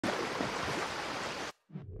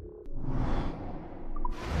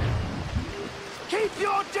Keep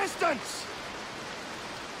your distance!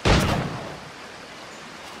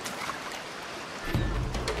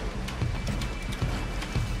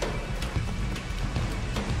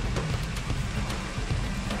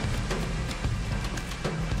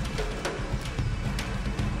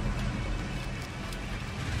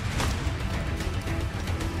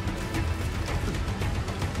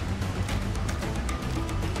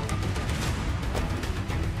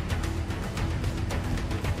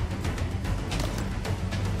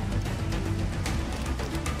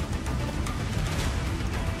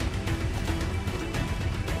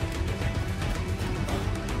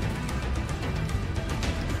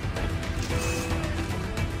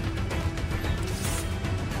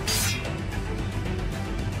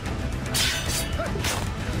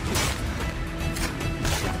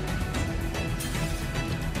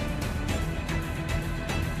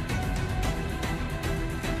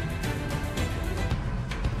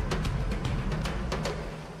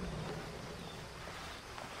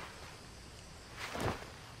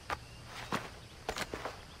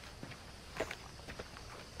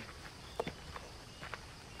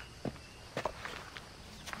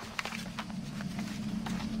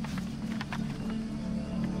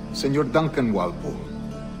 Senor Duncan Walpole,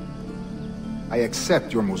 I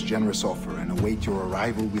accept your most generous offer and await your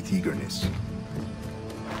arrival with eagerness.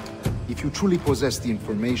 If you truly possess the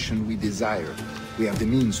information we desire, we have the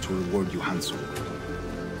means to reward you handsomely.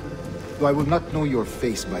 Though I will not know your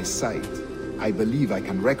face by sight, I believe I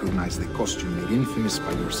can recognize the costume made infamous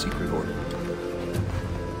by your secret order.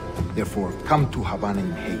 Therefore, come to Havana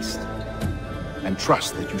in haste, and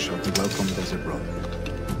trust that you shall be welcomed as a brother.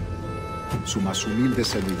 Su más humilde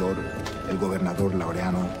servidor, el gobernador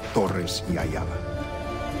Laureano Torres y Ayala.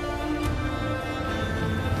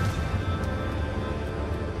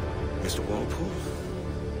 Mr. Walpole,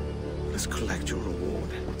 let's collect your reward.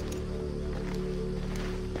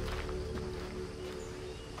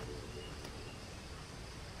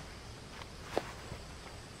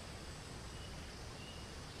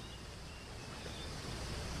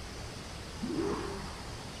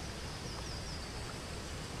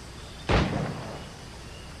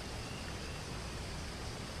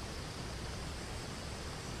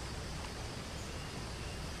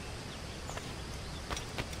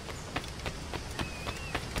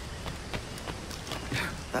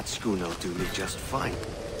 That schooner'll do me just fine.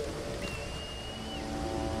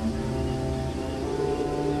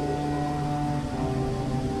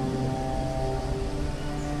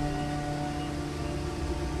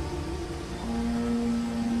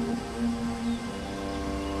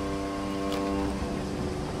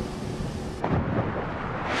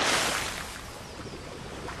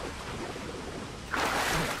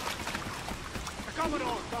 The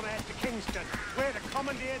Commodore's gone ahead to Kingston. We're to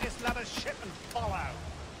commandeer this ladder's ship and follow.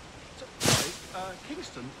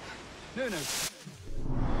 Kingston? No. Banner,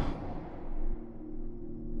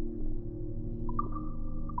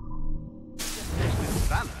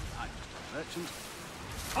 I'm just a merchant.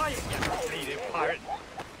 Quiet, you bleeding pirate!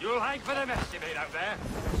 You'll hang for the mess you made out there.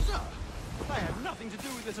 Sir, I had nothing to do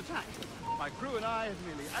with this attack. My crew and I have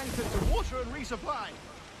merely anchored to water and resupply.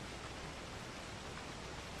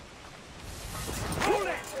 Hold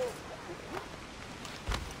it!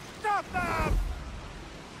 Stop them!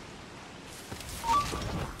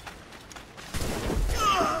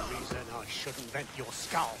 Reason I shouldn't vent your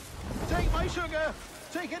skull. Take my sugar!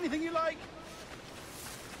 Take anything you like!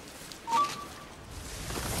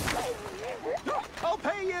 I'll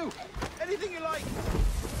pay you! Anything you like!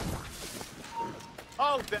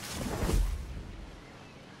 Oh,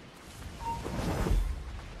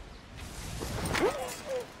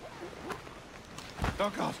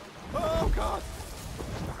 oh God! Oh God!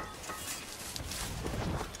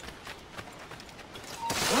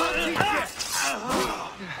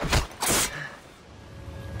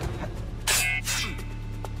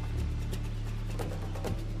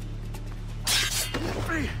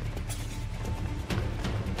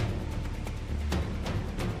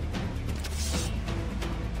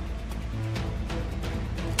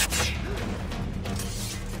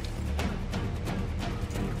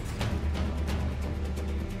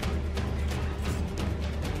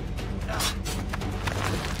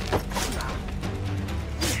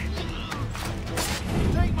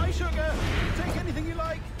 Take my sugar! Take anything you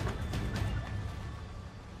like!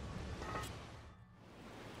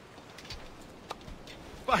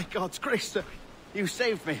 By God's grace, sir, you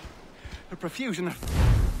saved me. A profusion of...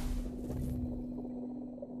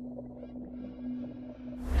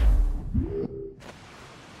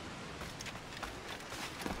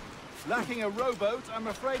 Lacking a rowboat, I'm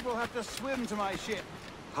afraid we'll have to swim to my ship.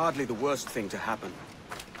 Hardly the worst thing to happen.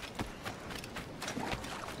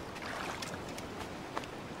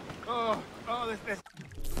 This.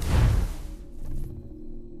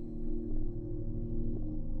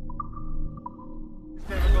 It's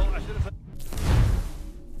difficult. I should have said.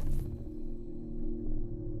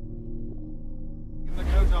 Give the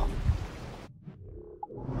coat off.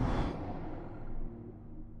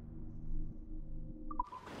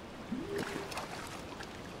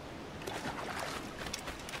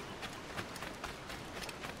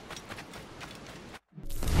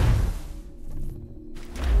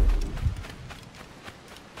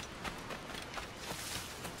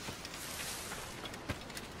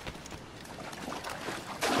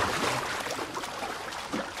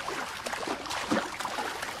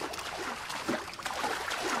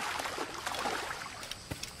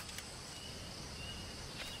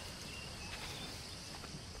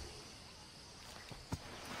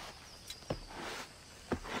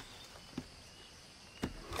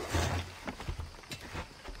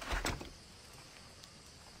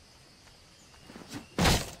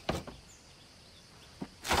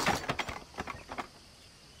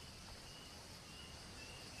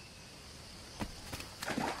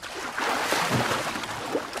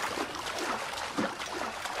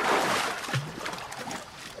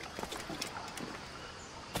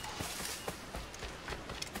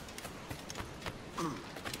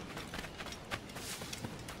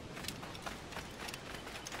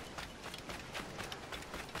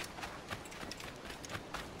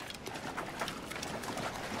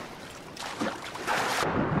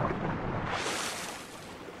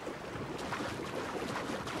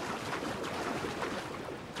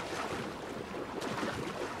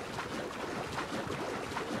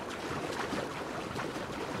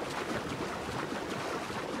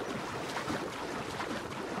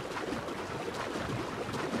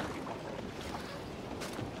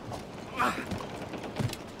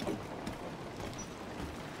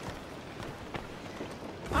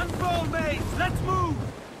 Unfold, mates! Let's move!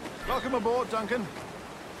 Welcome aboard, Duncan.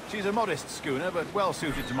 She's a modest schooner, but well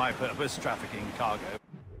suited to my purpose, trafficking cargo.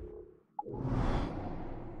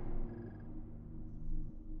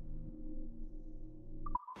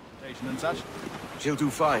 Station and such. She'll do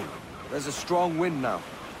fine. There's a strong wind now.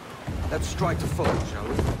 Let's strike to full, shall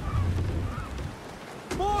we?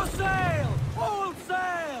 More sail! All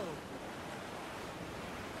sail!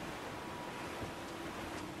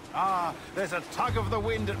 Ah, there's a tug of the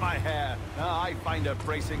wind at my hair. Ah, I find a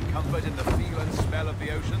bracing comfort in the feel and smell of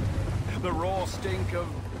the ocean. The raw stink of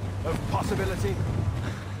possibility.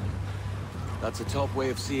 That's a top way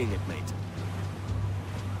of seeing it, mate.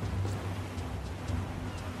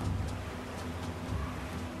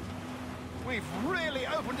 We've really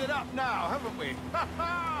opened it up now, haven't we? Ha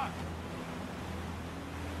ha!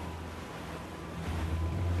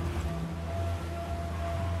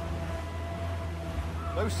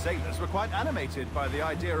 Those sailors were quite animated by the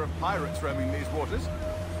idea of pirates roaming these waters.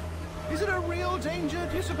 Is it a real danger,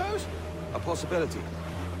 do you suppose? A possibility.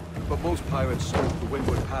 But most pirates stalk the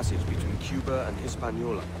windward passage between Cuba and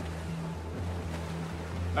Hispaniola.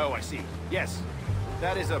 Oh, I see. Yes,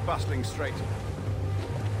 that is a bustling strait.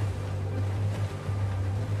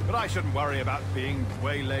 But I shouldn't worry about being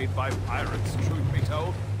waylaid by pirates, truth be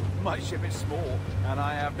told. My ship is small, and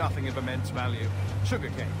I have nothing of immense value.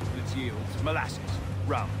 Sugarcane and its yields, molasses,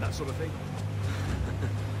 rum, that sort of thing.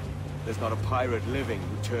 There's not a pirate living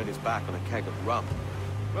who'd turn his back on a keg of rum.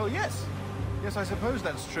 Well, yes. Yes, I suppose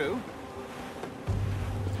that's true.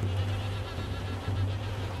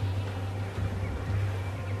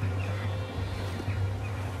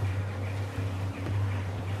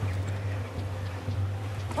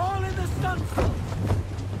 All in the stunsail!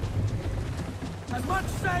 As much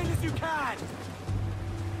sail as you can!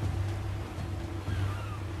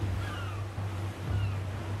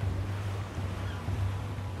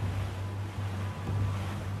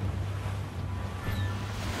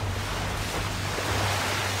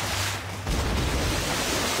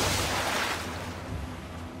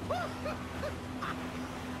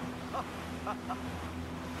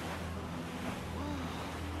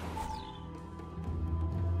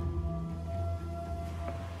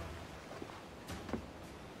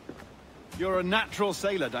 You're a natural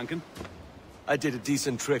sailor, Duncan. I did a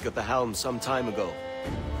decent trick at the helm some time ago.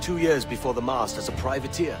 2 years before the mast as a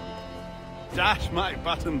privateer. Dash my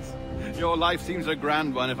buttons. Your life seems a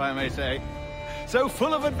grand one, if I may say. So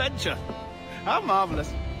full of adventure. How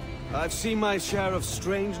marvelous. I've seen my share of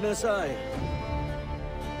strangeness, aye.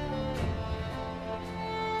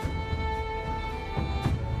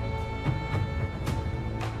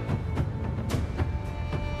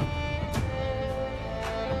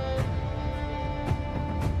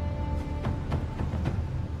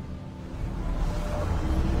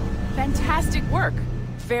 Fantastic work.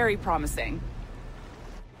 very promising.